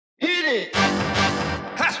shit.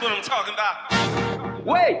 That's what I'm talking about.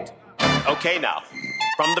 Wait! Okay, now,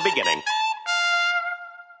 from the beginning.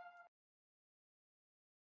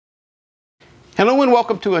 Hello and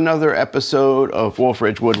welcome to another episode of Wolf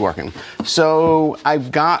Ridge Woodworking. So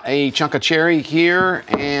I've got a chunk of cherry here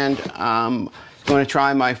and I'm going to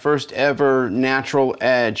try my first ever natural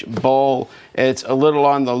edge bowl. It's a little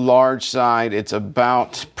on the large side. It's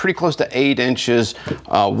about pretty close to 8 inches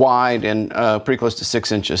wide and pretty close to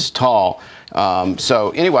 6 inches tall.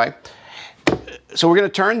 So anyway, so we're going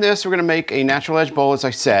to turn this. We're going to make a natural edge bowl, as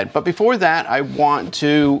I said. But before that, I want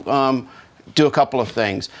to do a couple of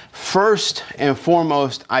things. First and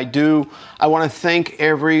foremost, I want to thank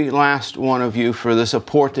every last one of you for the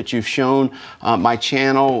support that you've shown my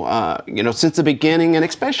channel, since the beginning, and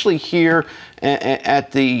especially here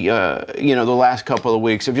at the the last couple of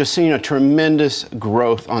weeks. I've just seen a tremendous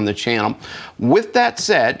growth on the channel. With that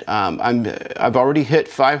said, I've already hit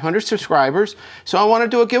 500 subscribers, so I want to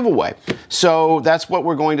do a giveaway. So that's what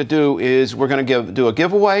we're going to do. Is we're going to do a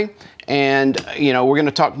giveaway. And we're going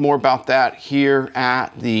to talk more about that here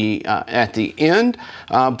at the end.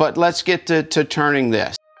 But let's get to turning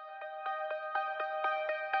this.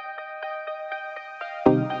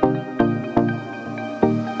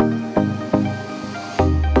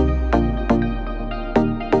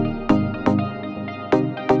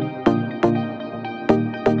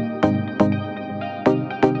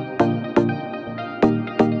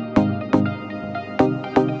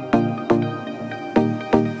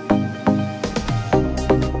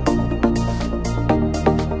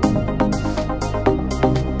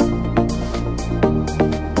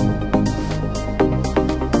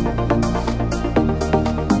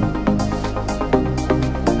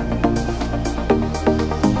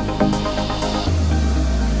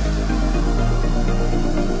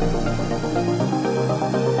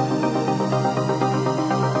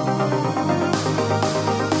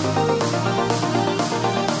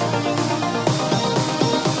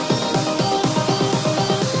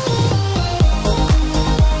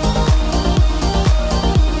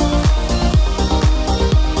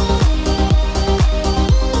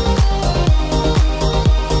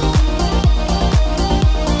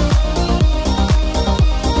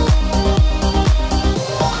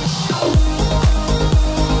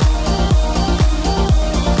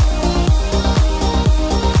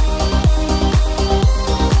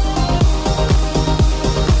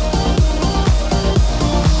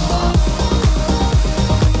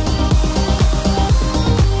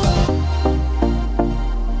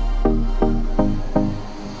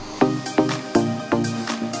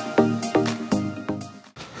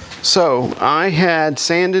 So I had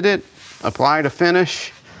sanded it, applied a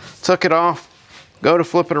finish, took it off, go to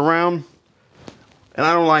flip it around, and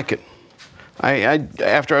I don't like it.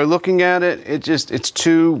 After looking at it, it's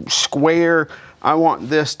too square. I want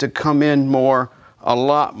this to come in a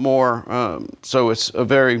lot more, so it's a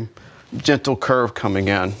very gentle curve coming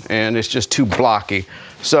in, and it's just too blocky.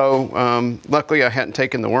 So luckily I hadn't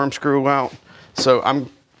taken the worm screw out, so I'm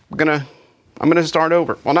gonna start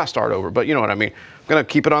over. Well, not start over, but you know what I mean. I'm gonna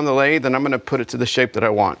keep it on the lathe and I'm gonna put it to the shape that I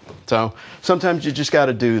want. So sometimes you just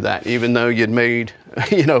gotta do that, even though you'd made,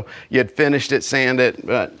 you'd finished it, sanded it,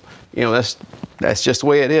 but that's just the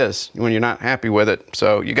way it is when you're not happy with it.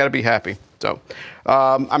 So you gotta be happy. So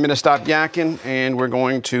I'm gonna stop yakking and we're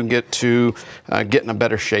going to get to getting a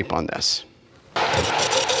better shape on this.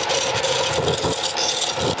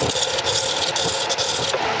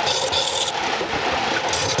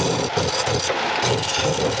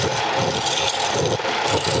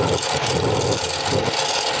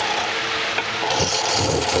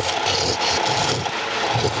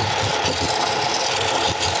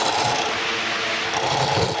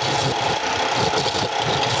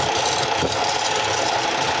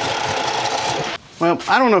 Well,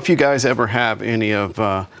 I don't know if you guys ever have any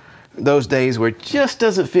of those days where it just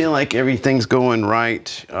doesn't feel like everything's going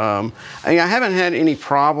right. I haven't had any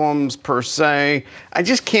problems per se. I'm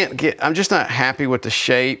just not happy with the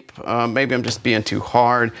shape. Maybe I'm just being too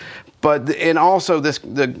hard. And also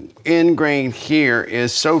the end grain here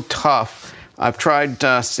is so tough. I've tried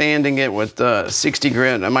sanding it with 60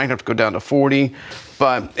 grit. I might have to go down to 40.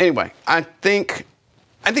 But anyway, I think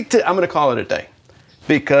I'm gonna call it a day.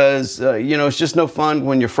 Because, it's just no fun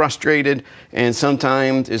when you're frustrated, and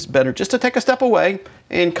sometimes it's better just to take a step away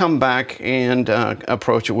and come back and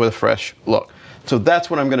approach it with a fresh look. So that's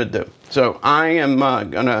what I'm going to do. So I am I'm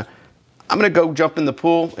going to go jump in the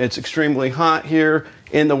pool. It's extremely hot here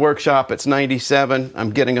In the workshop, it's 97. I'm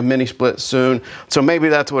getting a mini split soon. So maybe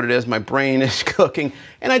that's what it is. My brain is cooking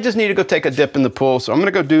and I just need to go take a dip in the pool. So I'm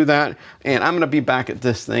gonna go do that and I'm gonna be back at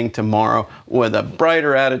this thing tomorrow with a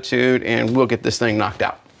brighter attitude and we'll get this thing knocked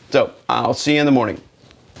out. So I'll see you in the morning.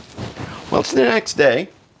 Well, it's the next day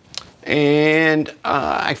and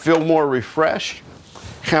I feel more refreshed.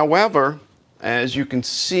 However, as you can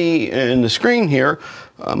see in the screen here,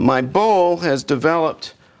 my bowl has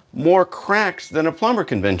developed more cracks than a plumber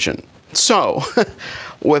convention. So,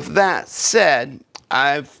 with that said,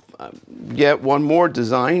 I've yet one more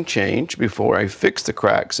design change before I fix the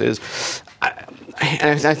cracks is,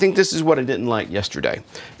 I think this is what I didn't like yesterday,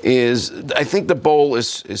 is I think the bowl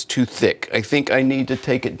is too thick. I think I need to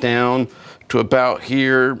take it down to about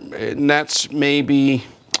here, and that's maybe,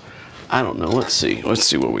 I don't know, let's see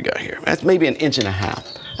what we got here. That's maybe 1.5 inches.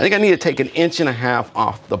 I think I need to take 1.5 inches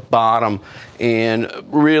off the bottom and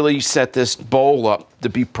really set this bowl up to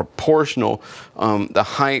be proportional, the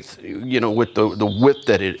height, you know, with the width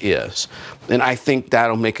that it is. And I think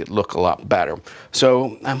that'll make it look a lot better.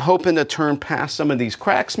 So I'm hoping to turn past some of these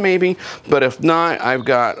cracks maybe, but if not, I've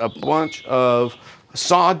got a bunch of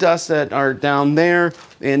sawdust that are down there.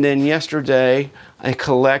 And then yesterday I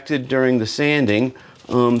collected during the sanding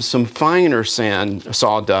some finer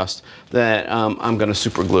sawdust that I'm going to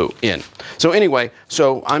super glue in. So anyway,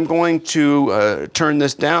 so I'm going to turn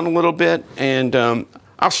this down a little bit and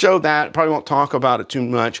I'll show that. Probably won't talk about it too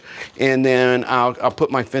much. And then I'll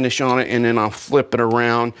put my finish on it and then I'll flip it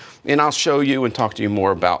around and I'll show you and talk to you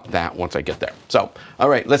more about that once I get there. So, all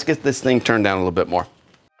right, let's get this thing turned down a little bit more.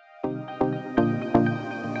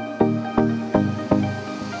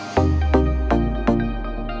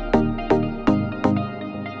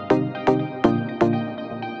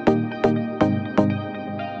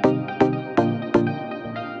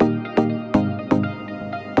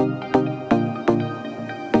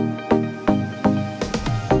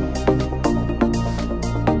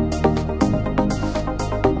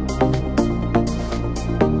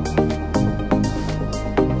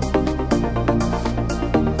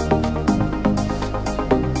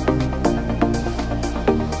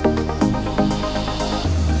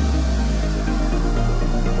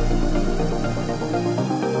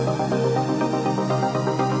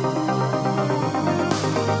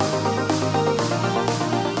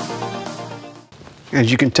 As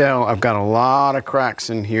you can tell, I've got a lot of cracks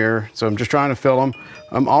in here, so I'm just trying to fill them.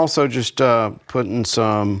 I'm also just soaking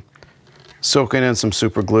in some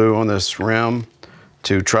super glue on this rim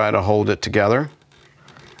to try to hold it together.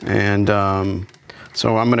 And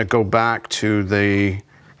so I'm gonna go back to the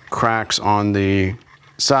cracks on the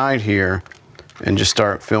side here and just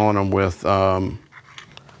start filling them with some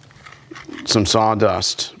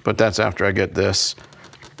sawdust. But that's after I get this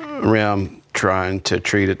rim trying to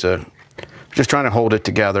treat it to, just trying to hold it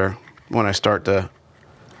together when I start to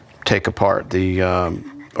take apart the,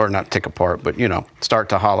 or not take apart, but you know, start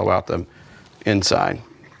to hollow out the inside.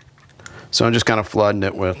 So I'm just kind of flooding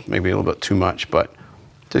it with maybe a little bit too much, but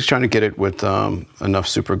just trying to get it with enough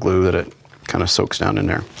super glue that it kind of soaks down in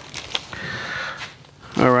there.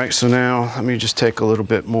 All right, so now let me just take a little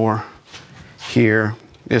bit more here.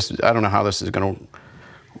 I don't know how this is gonna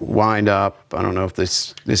wind up. I don't know if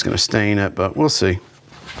this is gonna stain it, but we'll see.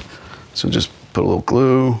 So just put a little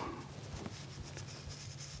glue,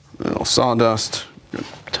 a little sawdust,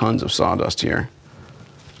 tons of sawdust here.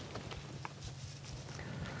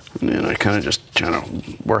 And then I kind of just try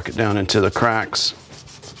to work it down into the cracks.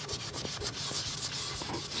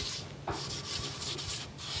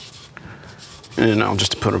 And then I'll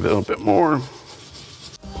just put a little bit more.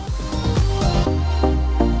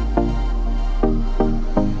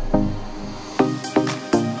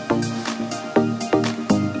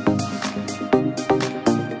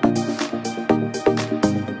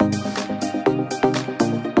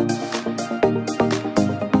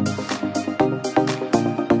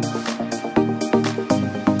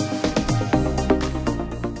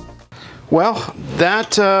 Well,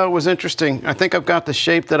 that was interesting. I think I've got the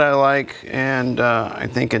shape that I like, and I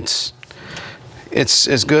think it's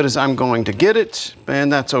as good as I'm going to get it, and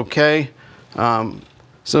that's okay.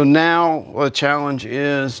 So now the challenge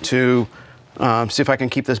is to see if I can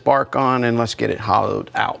keep this bark on, and let's get it hollowed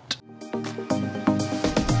out.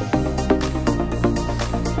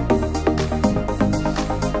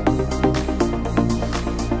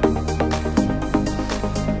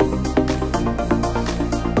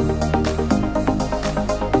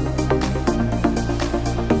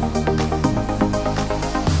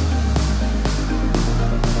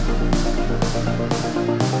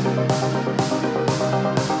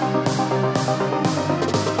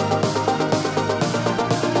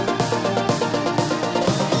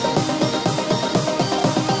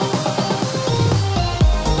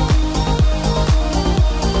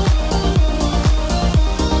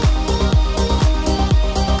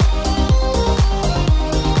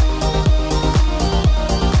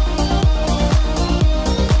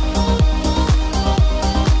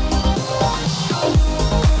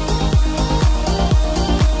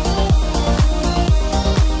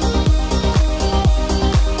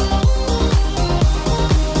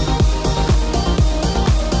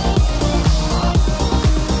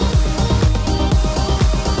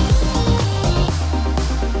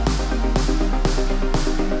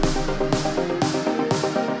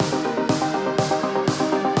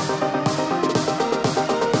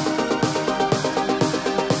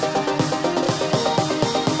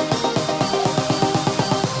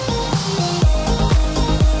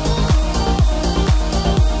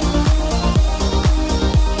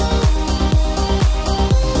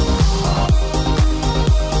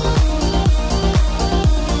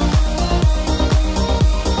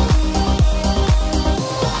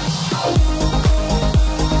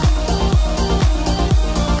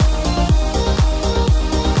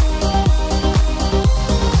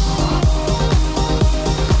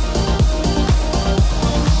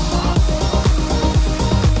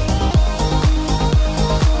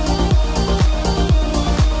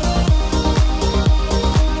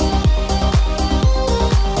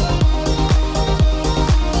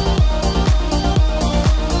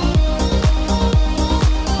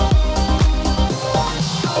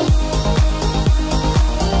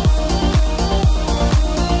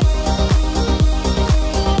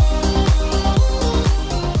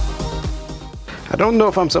 don't know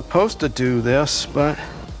if I'm supposed to do this, but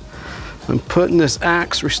I'm putting this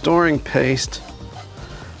Axe restoring paste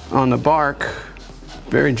on the bark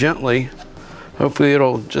very gently. Hopefully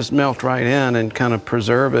it'll just melt right in and kind of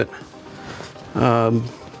preserve it. I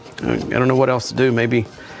don't know what else to do. Maybe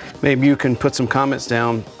you can put some comments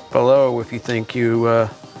down below if you think you've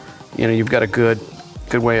got a good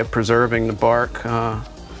way of preserving the bark.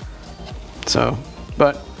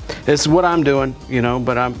 But it's what I'm doing,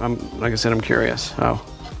 but I'm like I said, I'm curious.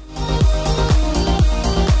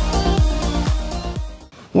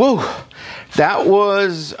 Woo, that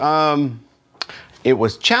was, it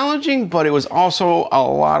was challenging, but it was also a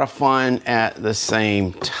lot of fun at the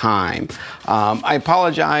same time. I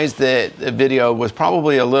apologize that the video was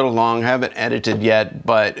probably a little long. I haven't edited yet,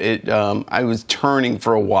 but I was turning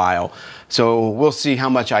for a while. So we'll see how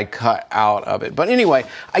much I cut out of it. But anyway,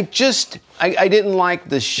 I didn't like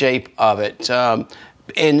the shape of it.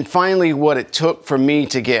 And finally, what it took for me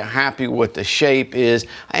to get happy with the shape is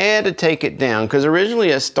I had to take it down, because originally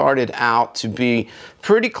it started out to be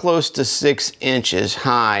pretty close to 6 inches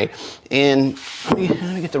high. And let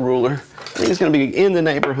me get the ruler. I think it's going to be in the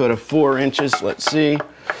neighborhood of 4 inches. Let's see,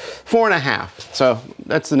 4.5. So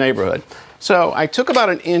that's the neighborhood. So I took about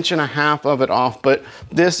 1.5 inches of it off, but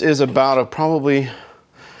this is about probably,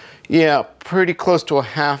 yeah, pretty close to a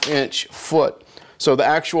 1/2 inch foot. So the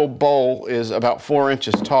actual bowl is about 4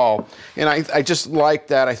 inches tall. And I just like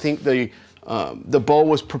that. I think the bowl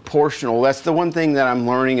was proportional. That's the one thing that I'm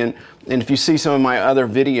learning. And if you see some of my other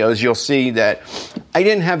videos, you'll see that I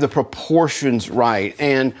didn't have the proportions right.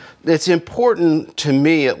 And it's important to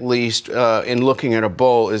me, at least, in looking at a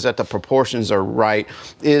bowl, is that the proportions are right,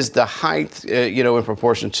 is the height, in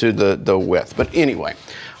proportion to the width. But anyway,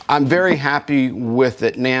 I'm very happy with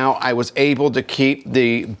it now. I was able to keep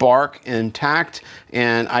the bark intact,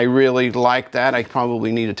 and I really like that. I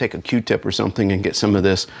probably need to take a Q-tip or something and get some of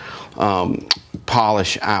this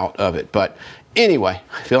polish out of it. But anyway,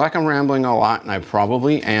 I feel like I'm rambling a lot, and I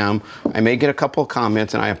probably am. I may get a couple of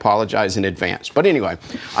comments, and I apologize in advance. But anyway,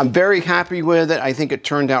 I'm very happy with it. I think it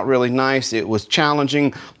turned out really nice. It was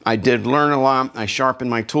challenging. I did learn a lot. I sharpened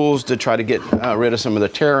my tools to try to get rid of some of the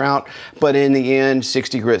tear out. But in the end,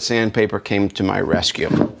 60 grit sandpaper came to my rescue.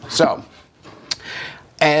 So,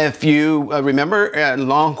 if you remember a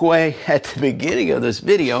long way at the beginning of this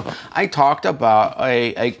video, I talked about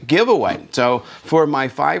a giveaway. So for my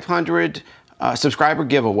 500 subscriber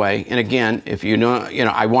giveaway, and again, if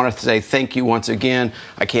I want to say thank you once again.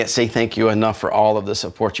 I can't say thank you enough for all of the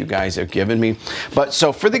support you guys have given me. But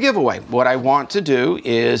so for the giveaway, what I want to do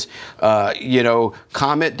is,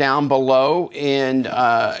 comment down below and,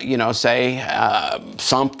 say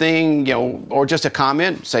something, or just a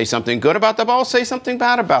comment, say something good about the bowl, say something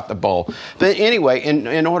bad about the bowl. But anyway,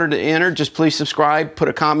 in order to enter, just please subscribe, put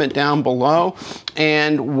a comment down below,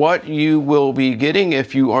 and what you will be getting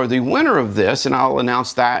if you are the winner of this, and I'll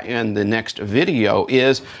announce that in the next video,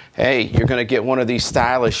 is, hey, you're going to get one of these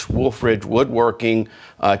stylish Wolfridge Woodworking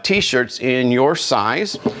t-shirts in your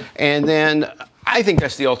size. And then I think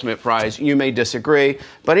that's the ultimate prize. You may disagree.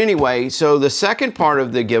 But anyway, so the second part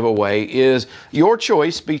of the giveaway is your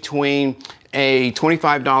choice between a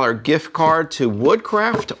 $25 gift card to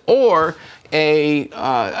Woodcraft or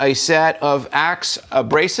a set of Axe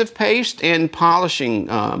abrasive paste and polishing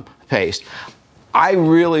paste. I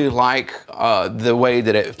really like the way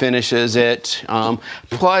that it finishes it.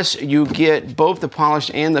 Plus, you get both the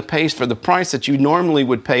polish and the paste for the price that you normally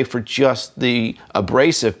would pay for just the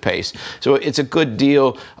abrasive paste. So it's a good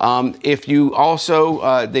deal. If you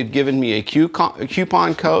also, they've given me a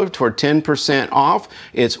coupon code for 10% off.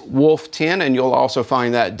 It's WOLF10, and you'll also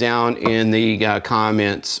find that down in the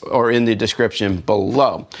comments or in the description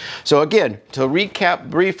below. So again, to recap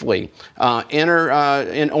briefly,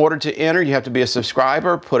 in order to enter, you have to be a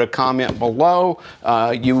subscriber, put a comment below.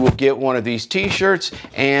 You will get one of these t-shirts,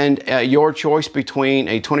 and your choice between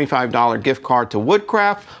a $25 gift card to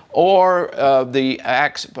Woodcraft or the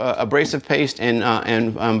Axe abrasive paste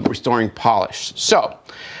and restoring polish. So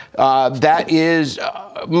that is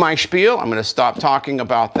my spiel. I'm going to stop talking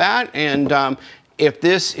about that. And if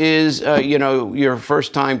this is, your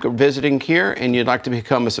first time visiting here and you'd like to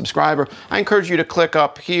become a subscriber, I encourage you to click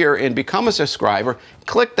up here and become a subscriber.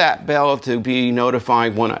 Click that bell to be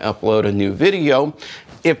notified when I upload a new video.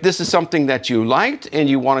 If this is something that you liked and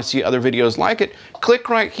you want to see other videos like it, click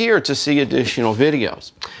right here to see additional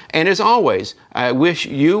videos. And as always, I wish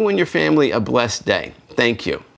you and your family a blessed day. Thank you.